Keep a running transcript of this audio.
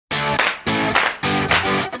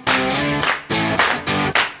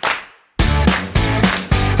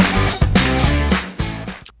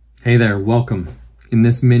Hey there, welcome. In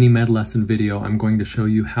this mini med lesson video, I'm going to show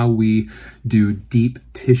you how we do deep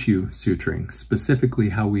tissue suturing, specifically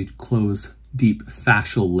how we close deep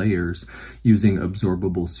fascial layers using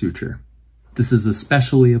absorbable suture. This is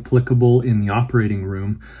especially applicable in the operating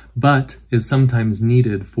room, but is sometimes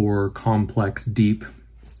needed for complex, deep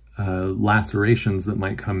lacerations that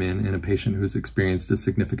might come in a patient who's experienced a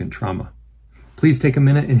significant trauma. Please take a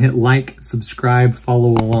minute and hit like, subscribe,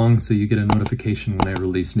 follow along so you get a notification when I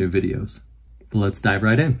release new videos. But let's dive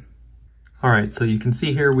right in. All right, so you can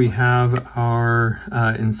see here we have our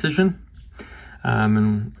incision.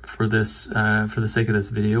 And for the sake of this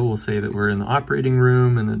video, we'll say that we're in the operating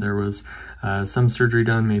room and that there was some surgery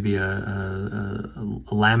done, maybe a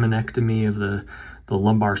laminectomy of the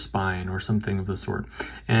lumbar spine or something of the sort.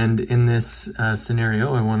 And in this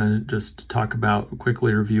scenario, I want to just talk about,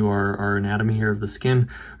 quickly review our anatomy here of the skin.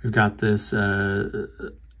 We've got this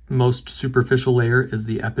most superficial layer is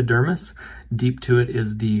the epidermis, deep to it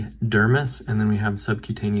is the dermis, and then we have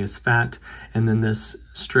subcutaneous fat, and then this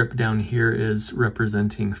strip down here is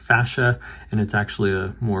representing fascia, and it's actually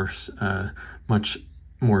a much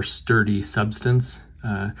more sturdy substance.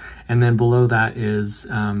 And then below that is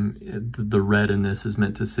the red in this is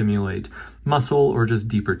meant to simulate muscle or just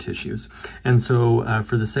deeper tissues. And so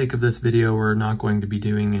for the sake of this video, we're not going to be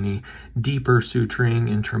doing any deeper suturing,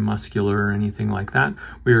 intramuscular or anything like that.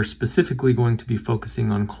 We are specifically going to be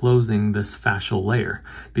focusing on closing this fascial layer,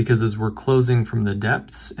 because as we're closing from the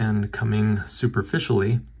depths and coming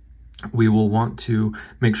superficially, we will want to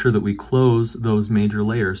make sure that we close those major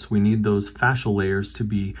layers. We need those fascial layers to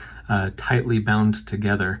be tightly bound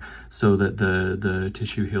together so that the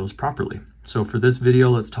tissue heals properly. So for this video,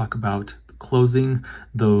 let's talk about closing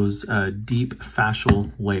those deep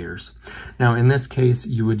fascial layers. Now, in this case,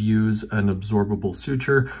 you would use an absorbable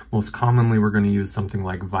suture. Most commonly, we're going to use something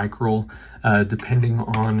like Vicryl, depending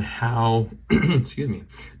on how, excuse me,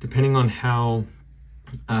 depending on how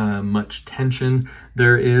much tension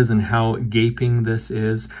there is and how gaping this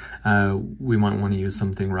is, we might want to use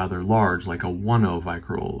something rather large like a 1/0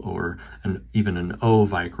 Vicryl or even an 0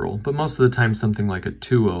 Vicryl, but most of the time something like a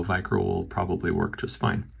 2/0 Vicryl will probably work just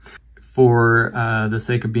fine. For the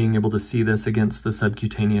sake of being able to see this against the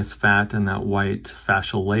subcutaneous fat and that white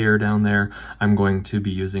fascial layer down there, I'm going to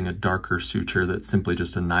be using a darker suture that's simply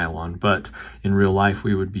just a nylon, but in real life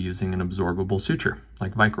we would be using an absorbable suture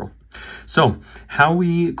like Vicryl. So how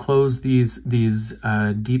we close these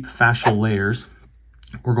deep fascial layers,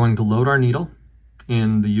 we're going to load our needle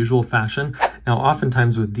in the usual fashion. Now,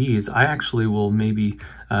 oftentimes with these, I actually will maybe,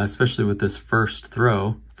 especially with this first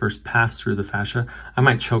pass through the fascia, I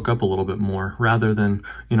might choke up a little bit more rather than,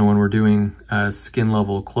 when we're doing skin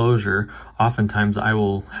level closure. Oftentimes I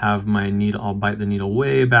will have my needle, I'll bite the needle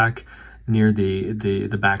way back near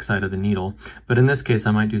the backside of the needle. But in this case,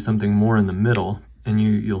 I might do something more in the middle, and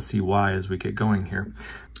you'll see why as we get going here.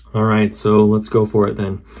 All right, so let's go for it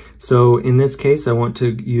then. So in this case, I want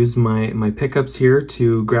to use my pickups here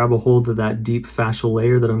to grab a hold of that deep fascial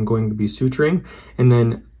layer that I'm going to be suturing. And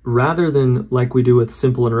then rather than like we do with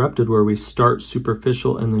simple interrupted where we start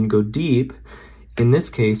superficial and then go deep, in this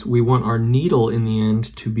case, we want our needle in the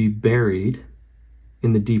end to be buried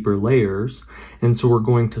in the deeper layers. And so we're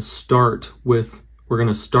going to start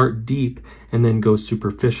deep and then go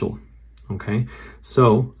superficial. Okay,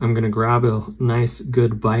 so I'm going to grab a nice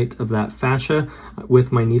good bite of that fascia.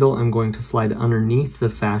 With my needle, I'm going to slide underneath the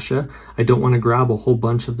fascia. I don't want to grab a whole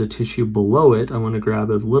bunch of the tissue below it. I want to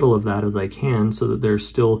grab as little of that as I can so that there's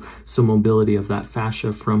still some mobility of that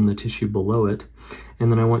fascia from the tissue below it. And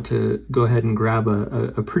then I want to go ahead and grab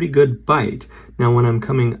a pretty good bite. Now, when I'm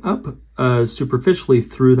coming up superficially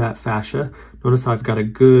through that fascia, notice how I've got a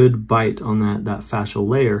good bite on that fascial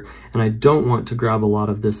layer, and I don't want to grab a lot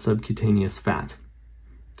of this subcutaneous fat.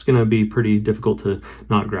 It's going to be pretty difficult to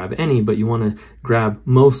not grab any, but you want to grab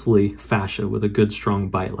mostly fascia with a good strong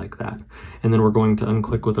bite like that. And then we're going to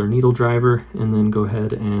unclick with our needle driver and then go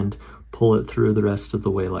ahead and pull it through the rest of the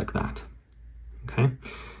way like that. Okay.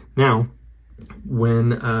 Now,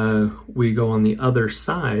 when we go on the other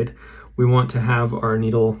side, we want to have our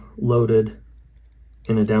needle loaded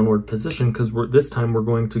in a downward position, because this time we're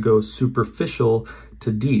going to go superficial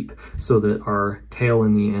to deep so that our tail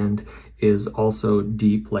in the end is also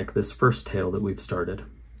deep like this first tail that we've started.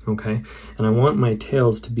 Okay, and I want my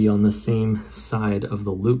tails to be on the same side of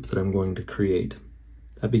the loop that I'm going to create.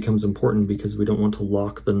 That becomes important because we don't want to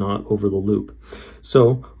lock the knot over the loop.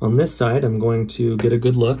 So on this side, I'm going to get a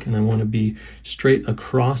good look, and I want to be straight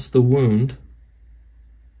across the wound,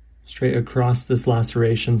 straight across this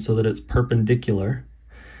laceration so that it's perpendicular.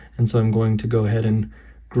 And so I'm going to go ahead and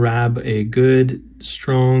grab a good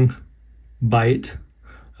strong bite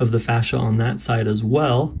of the fascia on that side as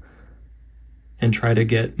well, and try to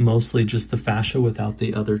get mostly just the fascia without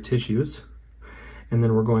the other tissues. And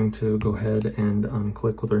then we're going to go ahead and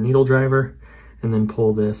unclick with our needle driver and then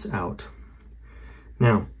pull this out.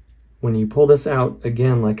 Now, when you pull this out,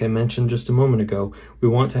 again, like I mentioned just a moment ago, we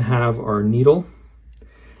want to have our needle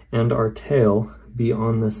and our tail be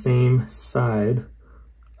on the same side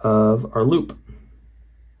of our loop.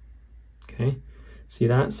 Okay, see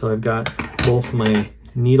that? So I've got both my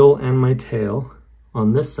needle and my tail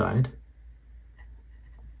on this side,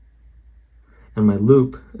 and my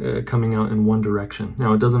loop coming out in one direction.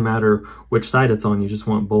 Now, it doesn't matter which side it's on, you just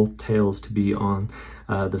want both tails to be on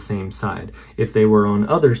the same side. If they were on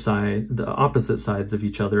the opposite sides of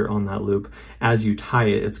each other on that loop, as you tie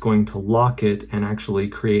it, it's going to lock it and actually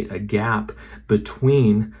create a gap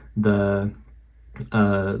between the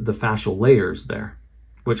fascial layers there,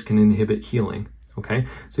 which can inhibit healing. Okay,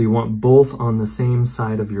 so you want both on the same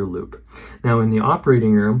side of your loop. Now, in the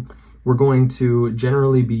operating room, we're going to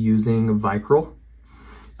generally be using Vicryl,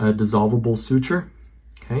 a dissolvable suture.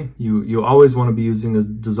 Okay, you always want to be using a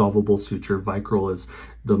dissolvable suture. Vicryl is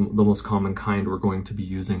the most common kind we're going to be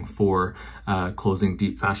using for closing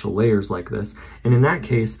deep fascial layers like this. And in that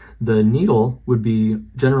case, the needle would be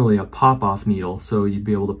generally a pop-off needle. So you'd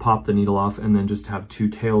be able to pop the needle off and then just have two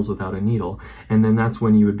tails without a needle. And then that's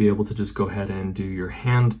when you would be able to just go ahead and do your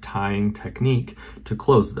hand tying technique to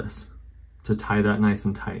close this, to tie that nice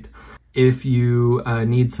and tight. If you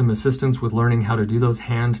need some assistance with learning how to do those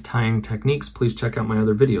hand tying techniques, please check out my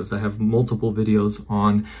other videos. I have multiple videos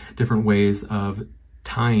on different ways of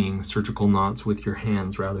tying surgical knots with your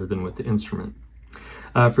hands rather than with the instrument.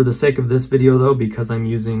 For the sake of this video though, because I'm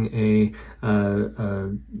using a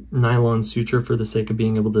nylon suture for the sake of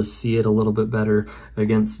being able to see it a little bit better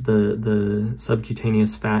against the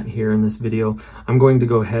subcutaneous fat here in this video, I'm going to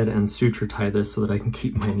go ahead and suture tie this so that I can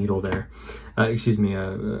keep my needle there.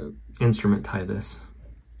 Instrument tie this.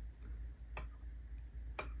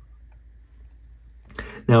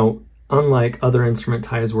 Now, unlike other instrument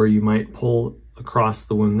ties where you might pull across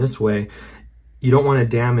the wound this way, you don't want to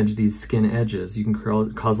damage these skin edges. You can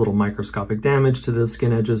cause little microscopic damage to the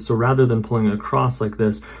skin edges. So rather than pulling it across like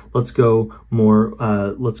this, let's go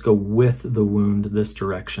with the wound this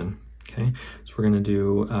direction. Okay, so we're gonna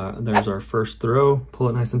do, there's our first throw, pull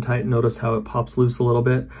it nice and tight. Notice how it pops loose a little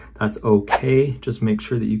bit. That's okay. Just make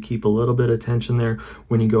sure that you keep a little bit of tension there.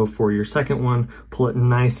 When you go for your second one, pull it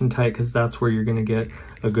nice and tight, because that's where you're gonna get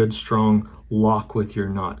a good strong lock with your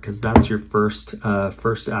knot, because that's your first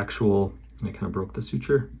actual, I kind of broke the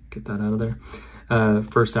suture, get that out of there,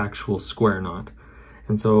 first actual square knot.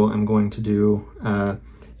 And so I'm going to do,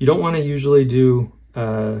 you don't want to usually do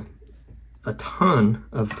a ton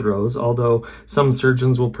of throws, although some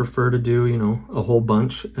surgeons will prefer to do, you know, a whole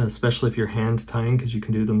bunch, especially if you're hand tying, because you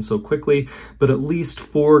can do them so quickly, but at least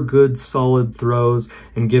 4 good solid throws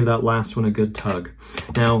and give that last one a good tug.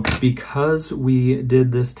 Now, because we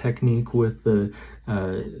did this technique with the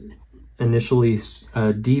initially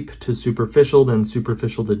deep to superficial, then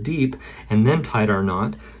superficial to deep, and then tied our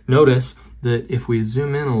knot, notice that if we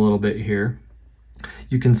zoom in a little bit here,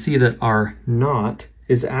 you can see that our knot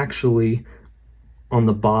is actually on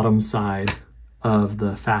the bottom side of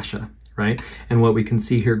the fascia, right? And what we can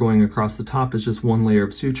see here going across the top is just one layer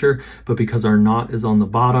of suture, but because our knot is on the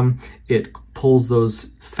bottom, it pulls those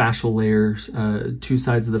fascial layers, 2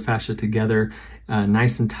 sides of the fascia together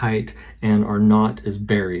nice and tight, and our knot is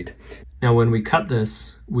buried. Now, when we cut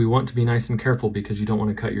this, we want to be nice and careful, because you don't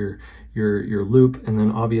want to cut your loop, and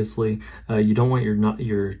then obviously you don't want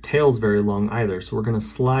your tails very long either. So we're going to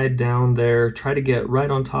slide down there, try to get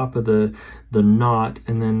right on top of the knot,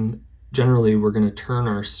 and then generally we're going to turn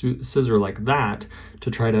our scissor like that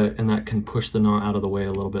to try to, and that can push the knot out of the way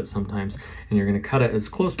a little bit sometimes, and you're going to cut it as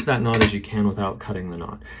close to that knot as you can without cutting the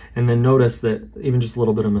knot. And then notice that even just a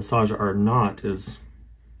little bit of massage, our knot is,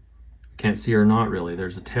 can't see our knot really.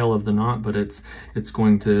 There's a tail of the knot, but it's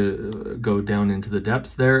going to go down into the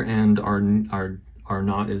depths there, and our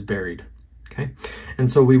knot is buried. Okay,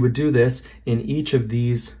 and so we would do this in each of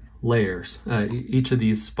these layers, each of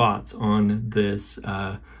these spots on this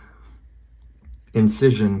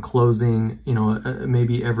incision, closing, you know,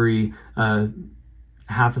 maybe every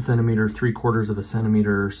half a centimeter, 3/4 of a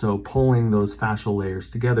centimeter or so, pulling those fascial layers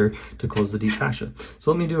together to close the deep fascia.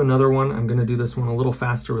 So let me do another one. I'm going to do this one a little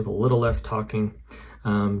faster with a little less talking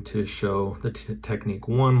to show the technique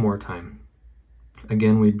one more time.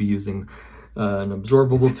 Again, we'd be using an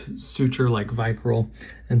absorbable suture like Vicryl,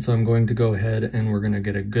 and so I'm going to go ahead and we're going to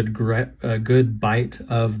get a good bite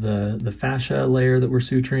of the fascia layer that we're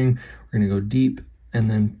suturing. We're going to go deep and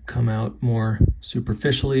then come out more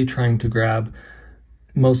superficially, trying to grab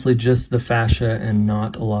mostly just the fascia and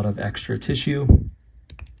not a lot of extra tissue.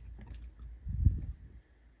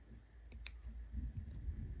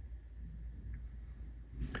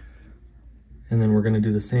 And then we're going to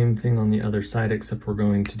do the same thing on the other side, except we're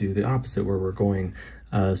going to do the opposite, where we're going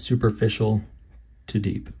superficial to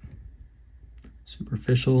deep.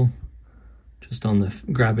 Superficial, just on the,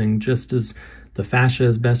 grabbing just as the fascia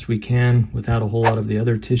as best we can without a whole lot of the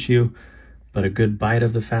other tissue, but a good bite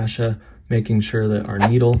of the fascia, making sure that our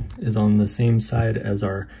needle is on the same side as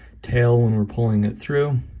our tail when we're pulling it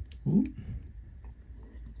through. Ooh.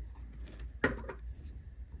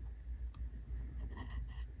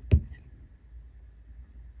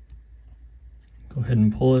 Go ahead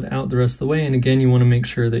and pull it out the rest of the way. And again, you want to make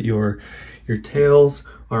sure that your tails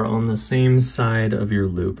are on the same side of your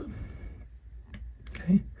loop.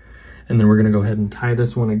 Okay. And then we're going to go ahead and tie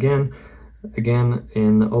this one again. Again,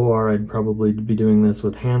 in the OR, I'd probably be doing this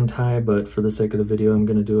with hand tie, but for the sake of the video, I'm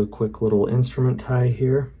going to do a quick little instrument tie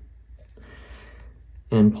here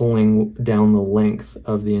and pulling down the length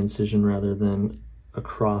of the incision rather than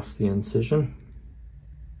across the incision,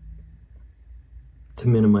 to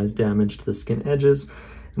minimize damage to the skin edges.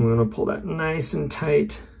 And we want to pull that nice and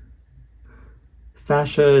tight.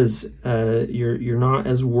 Fascia is, you're not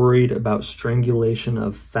as worried about strangulation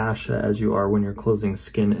of fascia as you are when you're closing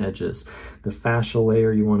skin edges. The fascia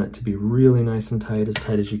layer, you want it to be really nice and tight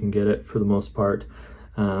as you can get it for the most part,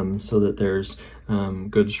 so that there's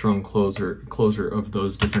good strong closure of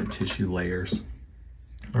those different tissue layers.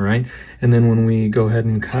 All right, and then when we go ahead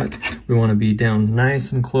and cut, we want to be down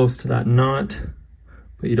nice and close to that knot,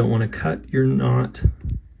 but you don't want to cut your knot.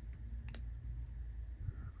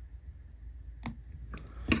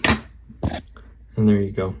 And there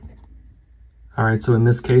you go. All right, so in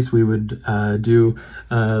this case, we would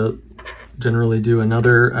generally do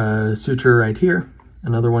another suture right here,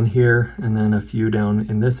 another one here, and then a few down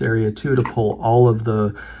in this area too, to pull all of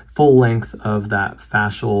the full length of that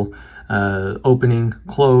fascial opening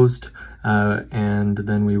closed, and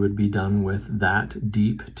then we would be done with that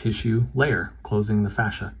deep tissue layer, closing the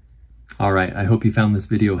fascia. All right, I hope you found this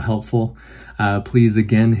video helpful. Please,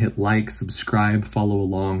 again, hit like, subscribe, follow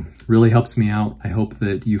along. Really helps me out. I hope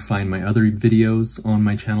that you find my other videos on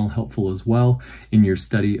my channel helpful as well in your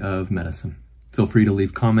study of medicine. Feel free to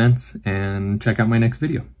leave comments and check out my next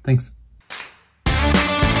video. Thanks.